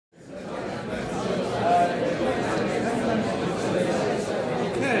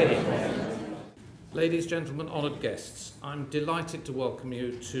Ladies, gentlemen, honoured guests, I'm delighted to welcome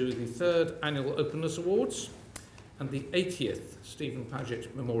you to the 3rd Annual Openness Awards and the 80th Stephen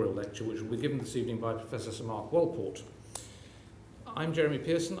Paget Memorial Lecture, which will be given this evening by Professor Sir Mark Wellport. I'm Jeremy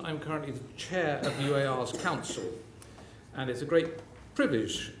Pearson. I'm currently the Chair of UAR's Council, and it's a great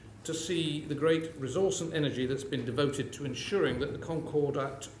privilege to see the great resource and energy that's been devoted to ensuring that the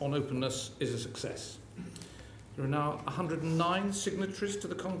Concordat on openness is a success. There are now 109 signatories to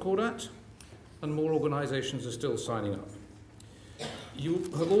the Concordat, and more organisations are still signing up. You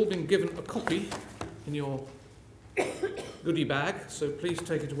have all been given a copy in your goodie bag, so please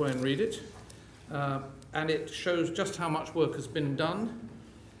take it away and read it. And it shows just how much work has been done,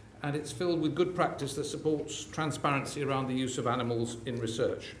 and it's filled with good practice that supports transparency around the use of animals in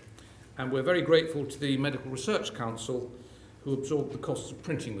research. And we're very grateful to the Medical Research Council, who absorbed the costs of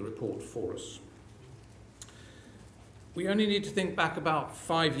printing the report for us. We only need to think back about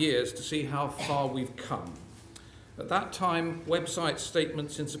 5 years to see how far we've come. At that time, website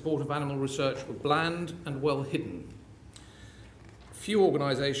statements in support of animal research were bland and well hidden. Few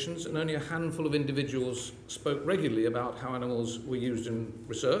organisations and only a handful of individuals spoke regularly about how animals were used in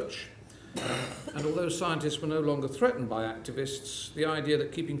research. And although scientists were no longer threatened by activists, the idea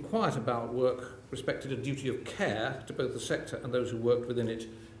that keeping quiet about work respected a duty of care to both the sector and those who worked within it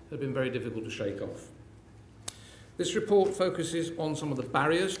had been very difficult to shake off. This report focuses on some of the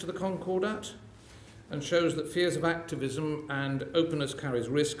barriers to the Concordat and shows that fears of activism and openness carries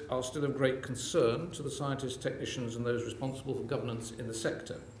risk are still of great concern to the scientists, technicians and those responsible for governance in the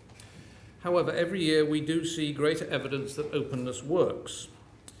sector. However, every year we do see greater evidence that openness works.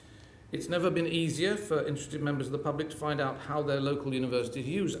 It's never been easier for interested members of the public to find out how their local universities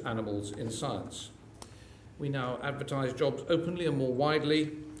use animals in science. We now advertise jobs openly and more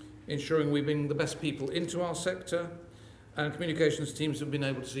widely, ensuring we bring the best people into our sector, and communications teams have been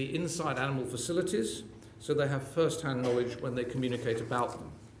able to see inside animal facilities, so they have first-hand knowledge when they communicate about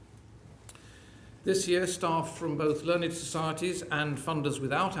them. This year, staff from both learned societies and funders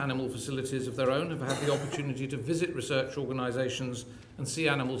without animal facilities of their own have had the opportunity to visit research organisations and see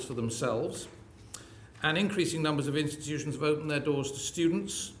animals for themselves. And increasing numbers of institutions have opened their doors to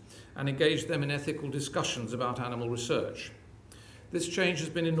students and engaged them in ethical discussions about animal research. This change has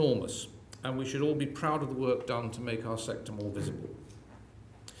been enormous, and we should all be proud of the work done to make our sector more visible.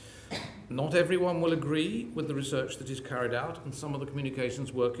 Not everyone will agree with the research that is carried out, and some of the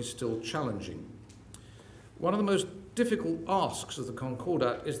communications work is still challenging. One of the most difficult asks of the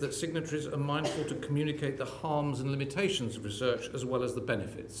Concordat is that signatories are mindful to communicate the harms and limitations of research as well as the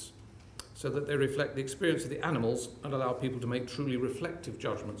benefits, so that they reflect the experience of the animals and allow people to make truly reflective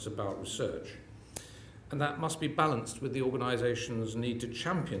judgments about research. And that must be balanced with the organisation's need to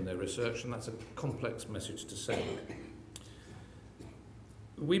champion their research, and that's a complex message to send.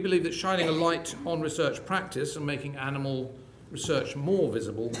 We believe that shining a light on research practice and making animal research more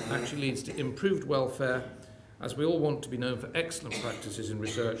visible actually leads to improved welfare, as we all want to be known for excellent practices in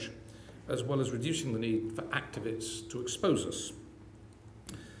research, as well as reducing the need for activists to expose us.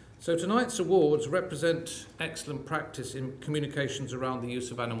 So tonight's awards represent excellent practice in communications around the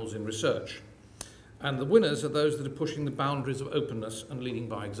use of animals in research. And the winners are those that are pushing the boundaries of openness and leading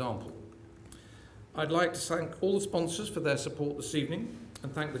by example. I'd like to thank all the sponsors for their support this evening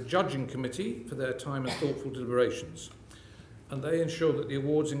and thank the judging committee for their time and thoughtful deliberations. And they ensure that the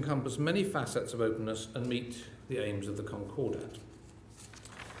awards encompass many facets of openness and meet the aims of the Concordat.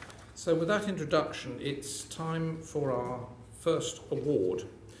 So with that introduction, it's time for our first award,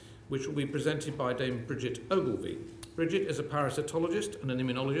 which will be presented by Dame Bridget Ogilvie. Bridget is a parasitologist and an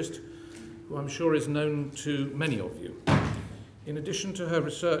immunologist who I'm sure is known to many of you. In addition to her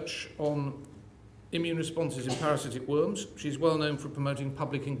research on immune responses in parasitic worms, she's well known for promoting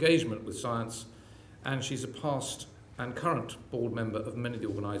public engagement with science, and she's a past and current board member of many of the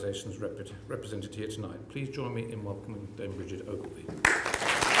organisations represented here tonight. Please join me in welcoming Dame Bridget Ogilvie.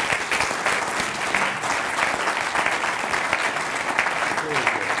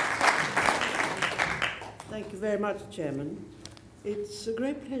 Thank you very much, Chairman. It's a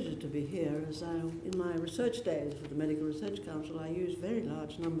great pleasure to be here, as in my research days with the Medical Research Council, I used very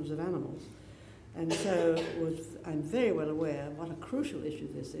large numbers of animals. And so I'm very well aware what a crucial issue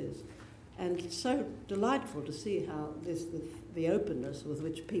this is. And it's so delightful to see how the openness with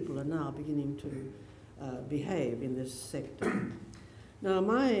which people are now beginning to behave in this sector. Now,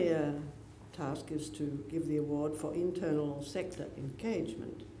 my task is to give the award for internal sector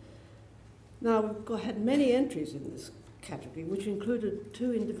engagement. Now, we've had many entries in this category, which included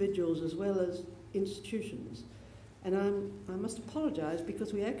 2 individuals as well as institutions. And I must apologise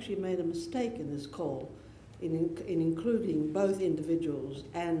because we actually made a mistake in this call in including both individuals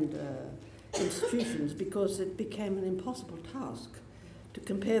and institutions because it became an impossible task to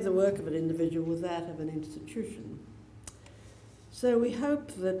compare the work of an individual with that of an institution. So we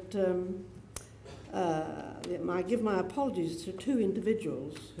hope that I give my apologies to two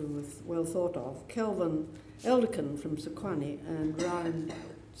individuals who were well thought of, Kelvin Elderkin from Sequani and Ryan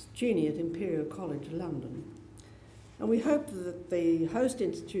Cheney at Imperial College London. And we hope that the host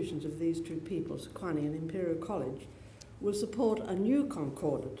institutions of these two people, Sequani and Imperial College, will support a new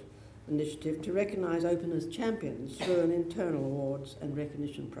concordant initiative to recognise openness champions through an internal awards and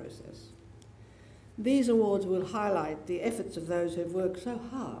recognition process. These awards will highlight the efforts of those who have worked so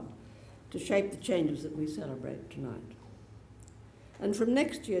hard to shape the changes that we celebrate tonight. And from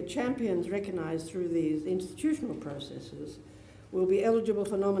next year, champions recognised through these institutional processes will be eligible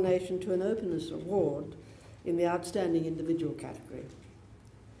for nomination to an Openness Award in the Outstanding Individual category.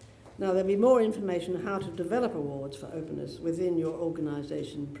 Now, there'll be more information on how to develop awards for openness within your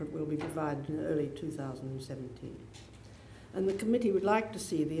organisation will be provided in early 2017. And the committee would like to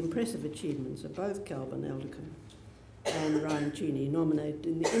see the impressive achievements of both Kelvin Elderkin and Ryan Cheney nominated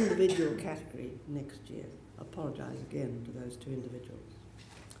in the individual category next year. I apologise again to those two individuals.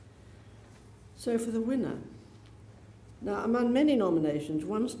 So for the winner. Now, among many nominations,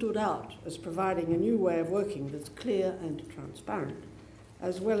 one stood out as providing a new way of working that's clear and transparent,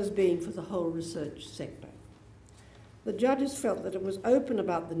 as well as being for the whole research sector. The judges felt that it was open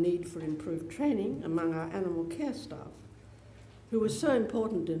about the need for improved training among our animal care staff, who was so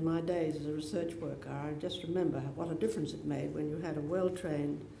important in my days as a research worker. I just remember what a difference it made when you had a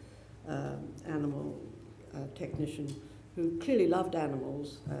well-trained animal technician who clearly loved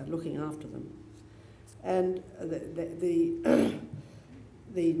animals, looking after them. And the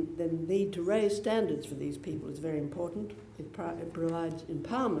need to raise standards for these people is very important. It provides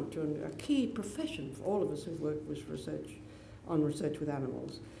empowerment to a key profession for all of us who've worked with research with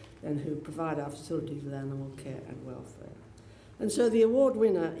animals and who provide our facilities with animal care and welfare. And so the award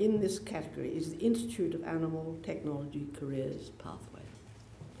winner in this category is the Institute of Animal Technology Careers Pathway.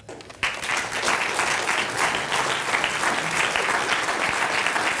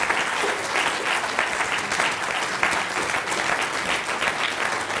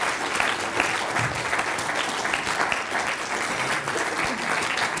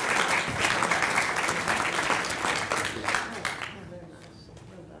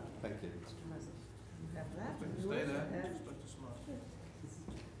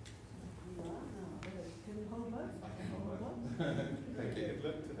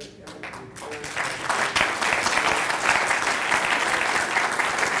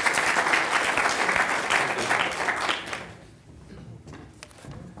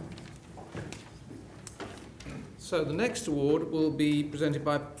 So the next award will be presented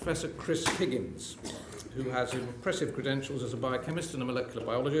by Professor Chris Higgins, who has impressive credentials as a biochemist and a molecular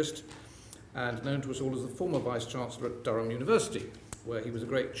biologist, and known to us all as the former Vice-Chancellor at Durham University, where he was a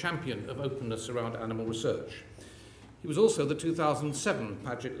great champion of openness around animal research. He was also the 2007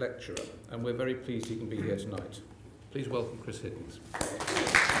 Paget Lecturer, and we're very pleased he can be here tonight. Please welcome Chris Higgins.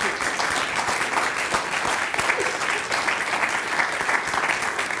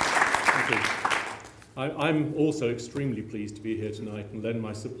 Thank you. I'm also extremely pleased to be here tonight and lend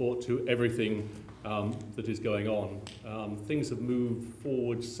my support to everything that is going on. Things have moved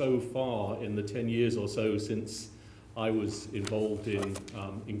forward so far in the 10 years or so since I was involved in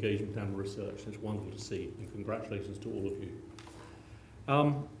engagement in animal research. It's wonderful to see, and congratulations to all of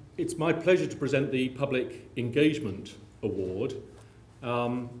you. It's my pleasure to present the Public Engagement Award,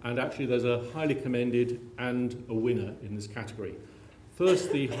 and actually there's a highly commended and a winner in this category.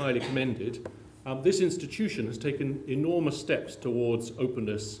 First, the highly commended. This institution has taken enormous steps towards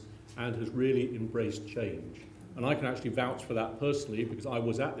openness and has really embraced change. And I can actually vouch for that personally because I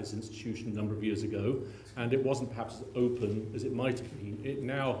was at this institution a number of years ago and it wasn't perhaps as open as it might have been. It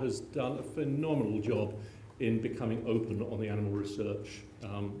now has done a phenomenal job in becoming open on the animal research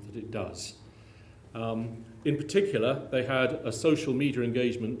that it does. In particular, they had a social media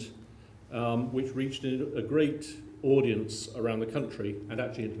engagement which reached a great audience around the country and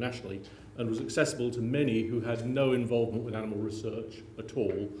actually internationally, and was accessible to many who had no involvement with animal research at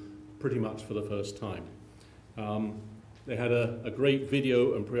all, pretty much for the first time. They had a great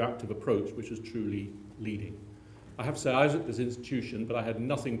video and proactive approach, which was truly leading. I have to say, I was at this institution, but I had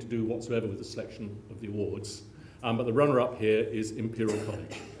nothing to do whatsoever with the selection of the awards. But the runner-up here is Imperial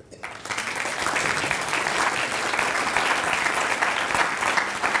College.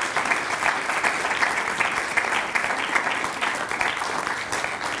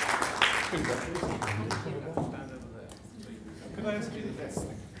 Could I ask you the best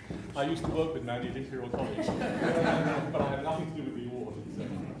thing? I used to work with Mandy at Imperial College, but I had nothing to do with the award. So.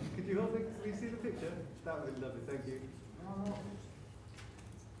 Could you help me see the picture? That would be lovely, thank you. Oh.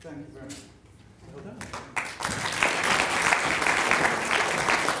 Thank you very much. Well done.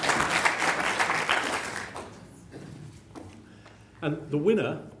 And the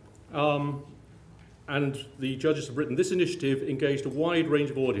winner, and the judges have written, this initiative engaged a wide range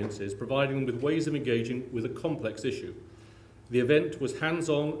of audiences, providing them with ways of engaging with a complex issue. The event was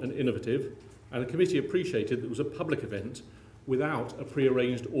hands-on and innovative, and the committee appreciated that it was a public event without a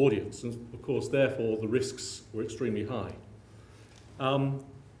pre-arranged audience, and of course, therefore, the risks were extremely high.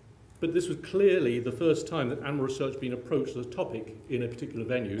 But this was clearly the first time that animal research had been approached as a topic in a particular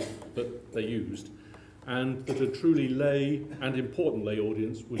venue that they used, and that a truly lay and important lay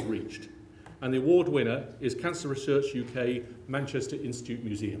audience was reached. And the award winner is Cancer Research UK Manchester Institute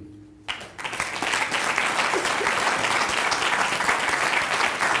Museum.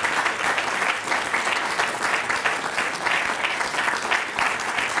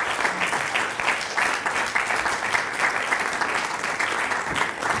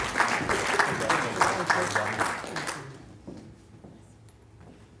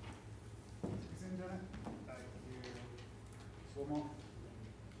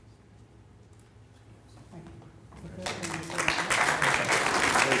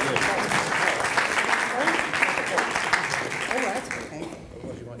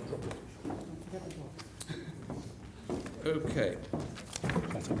 Okay.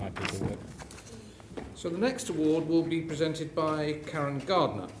 So the next award will be presented by Karen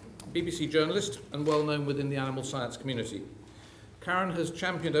Gardner, BBC journalist and well known within the animal science community. Karen has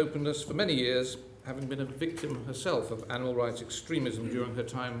championed openness for many years, having been a victim herself of animal rights extremism during her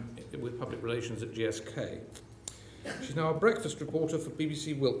time with public relations at GSK. She's now a breakfast reporter for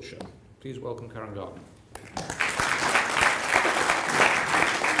BBC Wiltshire. Please welcome Karen Gardner.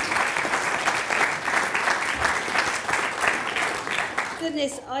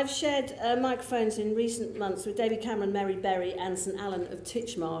 Goodness, I've shared microphones in recent months with David Cameron, Mary Berry and St Alan of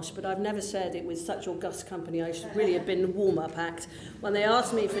Titchmarsh, but I've never shared it with such august company. I should really have been the warm-up act. When they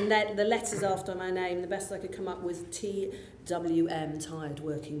asked me for the letters after my name, the best I could come up with TWM, Tired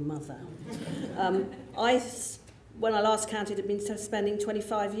Working Mother. When I last counted, had been spending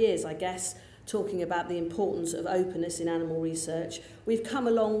 25 years, I guess, talking about the importance of openness in animal research. We've come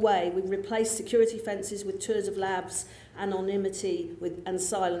a long way. We've replaced security fences with tours of labs, anonymity and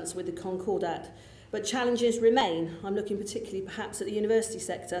silence with the Concordat. But challenges remain. I'm looking particularly perhaps at the university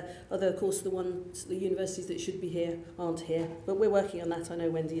sector, although of course the universities that should be here aren't here. But we're working on that. I know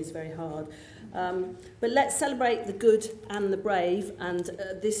Wendy is very hard. But let's celebrate the good and the brave, and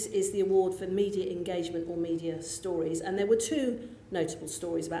this is the award for media engagement or media stories. And there were two notable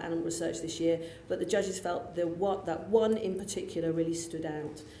stories about animal research this year, but the judges felt that one in particular really stood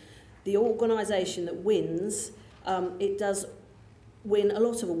out. The organisation that wins, it does win a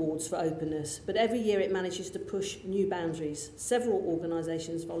lot of awards for openness, but every year it manages to push new boundaries. Several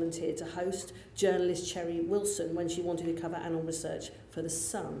organisations volunteered to host journalist Cherry Wilson when she wanted to cover animal research for The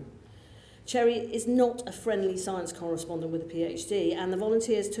Sun. Cherry is not a friendly science correspondent with a PhD, and the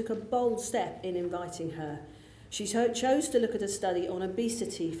volunteers took a bold step in inviting her. She chose to look at a study on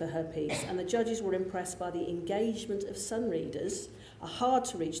obesity for her piece, and the judges were impressed by the engagement of Sun readers, a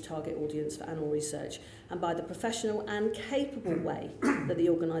hard-to-reach target audience for animal research, and by the professional and capable way that the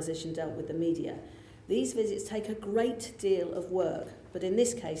organisation dealt with the media. These visits take a great deal of work, but in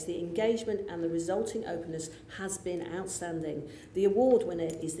this case, the engagement and the resulting openness has been outstanding. The award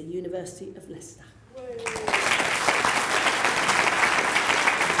winner is the University of Leicester.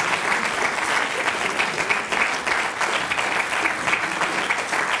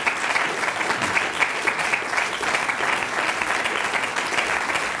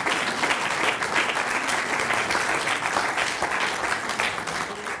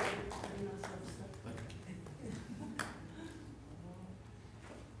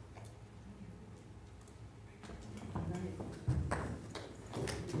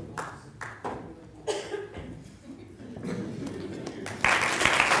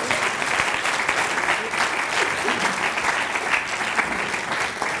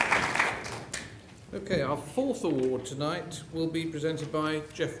 Okay, our fourth award tonight will be presented by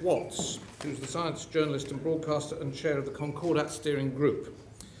Jeff Watts, who's the science journalist and broadcaster and chair of the Concordat Steering Group.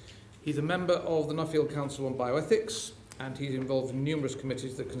 He's a member of the Nuffield Council on Bioethics, and he's involved in numerous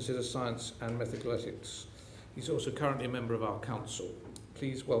committees that consider science and methical ethics. He's also currently a member of our council.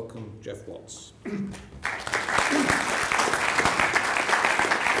 Please welcome Jeff Watts.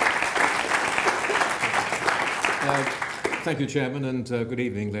 Thank you, Chairman, and good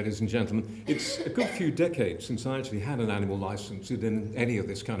evening, ladies and gentlemen. It's a good few decades since I actually had an animal licence in any of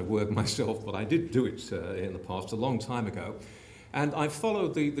this kind of work myself, but I did do it in the past, a long time ago. And I've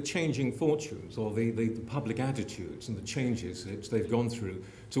followed the changing fortunes or the public attitudes and the changes that they've gone through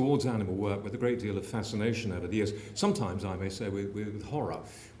towards animal work with a great deal of fascination over the years. Sometimes, I may say, with horror.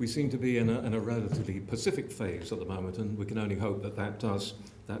 We seem to be in a relatively pacific phase at the moment, and we can only hope that does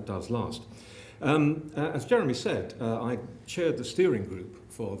last. As Jeremy said, I chaired the steering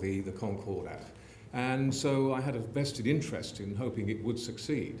group for the Concord Act, and so I had a vested interest in hoping it would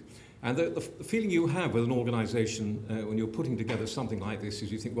succeed. And the feeling you have with an organisation when you're putting together something like this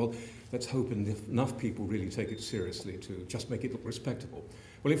is you think, well, let's hope enough people really take it seriously to just make it look respectable.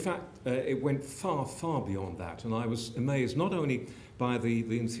 Well, in fact, it went far, far beyond that, and I was amazed not only by the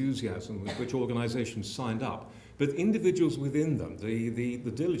enthusiasm with which organisations signed up, but individuals within them, the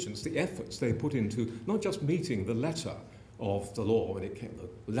diligence, the efforts they put into not just meeting the letter of the law when it came,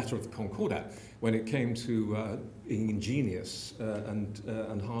 the letter of the Concord Act, when it came to being ingenious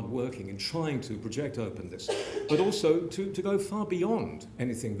and hard-working in trying to project openness, but also to go far beyond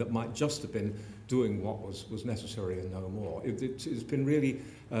anything that might just have been doing what was necessary and no more. It's been really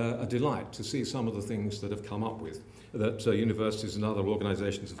a delight to see some of the things that have come up with, that universities and other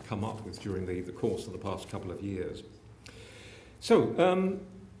organisations have come up with during the course of the past couple of years. So,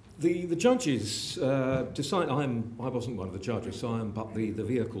 the judges decide, I wasn't one of the judges, so I am but the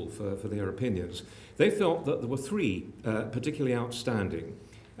vehicle for their opinions. They felt that there were three particularly outstanding,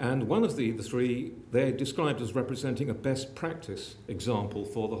 and one of the three they described as representing a best practice example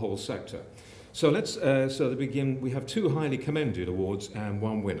for the whole sector. So let's to begin, we have two highly commended awards and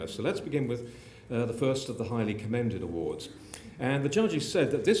one winner. So let's begin with the first of the highly commended awards. And the judges said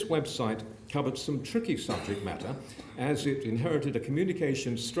that this website covered some tricky subject matter as it inherited a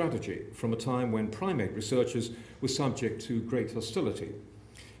communication strategy from a time when primate researchers were subject to great hostility.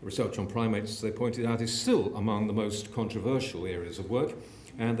 Research on primates, they pointed out, is still among the most controversial areas of work,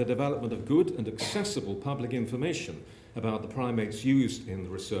 and the development of good and accessible public information about the primates used in the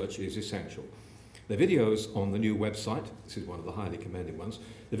research is essential. The videos on the new website, this is one of the highly commended ones,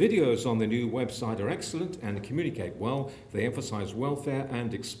 the videos on the new website are excellent and communicate well. They emphasise welfare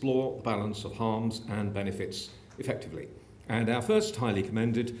and explore the balance of harms and benefits effectively. And our first highly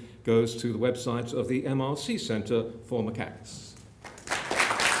commended goes to the website of the MRC Centre for Macaques.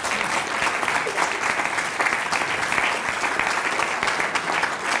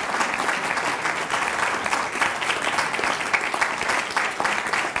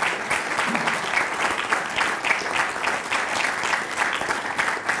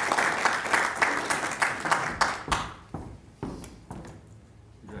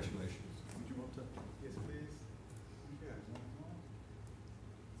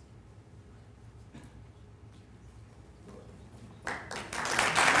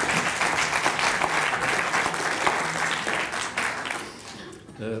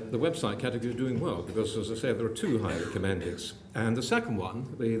 The website category is doing well because, as I said, there are two highly commendeds. And the second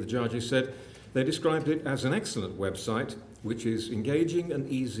one, the judges said, they described it as an excellent website which is engaging and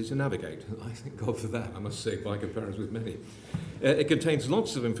easy to navigate. I thank God for that, I must say, by comparison with many. It contains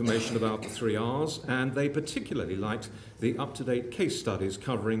lots of information about the 3 Rs, and they particularly liked the up-to-date case studies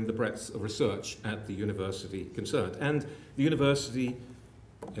covering the breadth of research at the university concerned. And the university,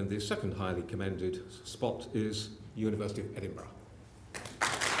 in the second highly commended spot, is University of Edinburgh.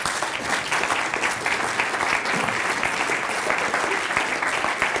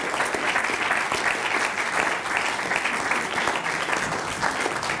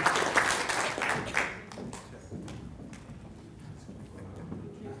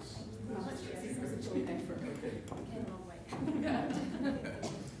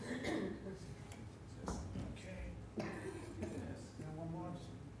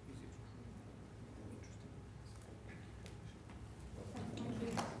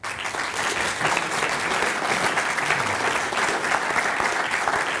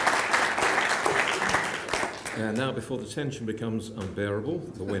 And now, before the tension becomes unbearable,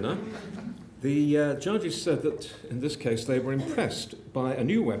 the winner, the judges said that, in this case, they were impressed by a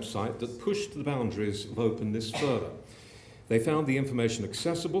new website that pushed the boundaries of openness further. They found the information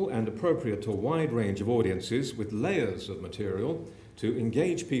accessible and appropriate to a wide range of audiences with layers of material to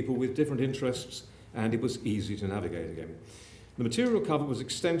engage people with different interests, and it was easy to navigate again. The material cover was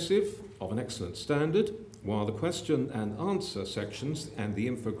extensive, of an excellent standard, while the question and answer sections and the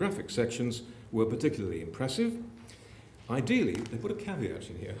infographic sections were particularly impressive. Ideally, they put a caveat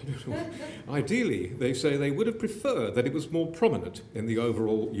in here. Ideally, they say they would have preferred that it was more prominent in the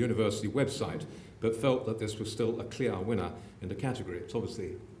overall university website, but felt that this was still a clear winner in the category. It's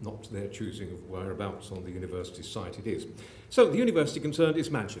obviously not their choosing of whereabouts on the university site it is. So the university concerned is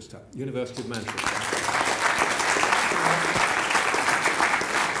Manchester, University of Manchester.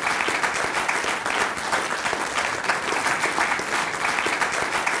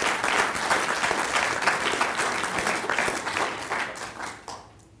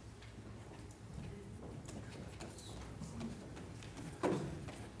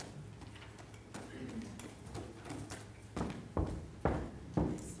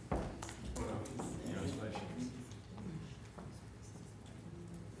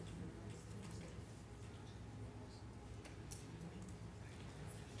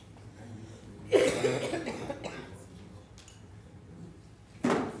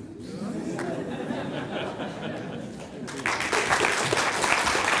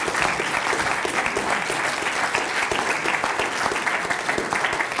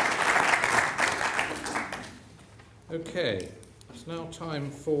 Okay, it's now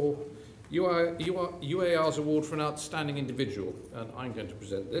time for UAR's award for an outstanding individual, and I'm going to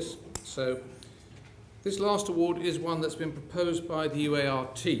present this. So this last award is one that's been proposed by the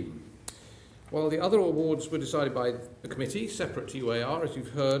UAR team. While the other awards were decided by the committee, separate to UAR, as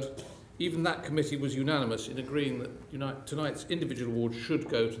you've heard, even that committee was unanimous in agreeing that tonight's individual award should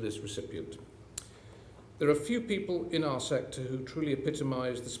go to this recipient. There are few people in our sector who truly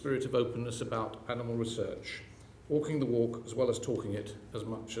epitomise the spirit of openness about animal research, walking the walk as well as talking it as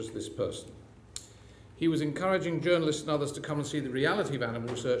much as this person. He was encouraging journalists and others to come and see the reality of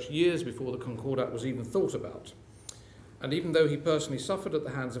animal research years before the Concordat was even thought about. And even though he personally suffered at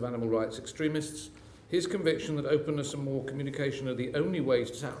the hands of animal rights extremists, his conviction that openness and more communication are the only way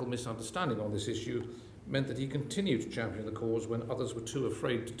to tackle misunderstanding on this issue meant that he continued to champion the cause when others were too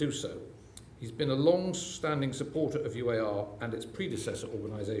afraid to do so. He's been a long-standing supporter of UAR and its predecessor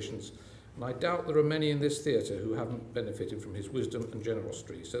organisations, and I doubt there are many in this theatre who haven't benefited from his wisdom and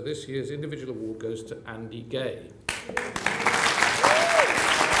generosity. So this year's individual award goes to Andy Gay.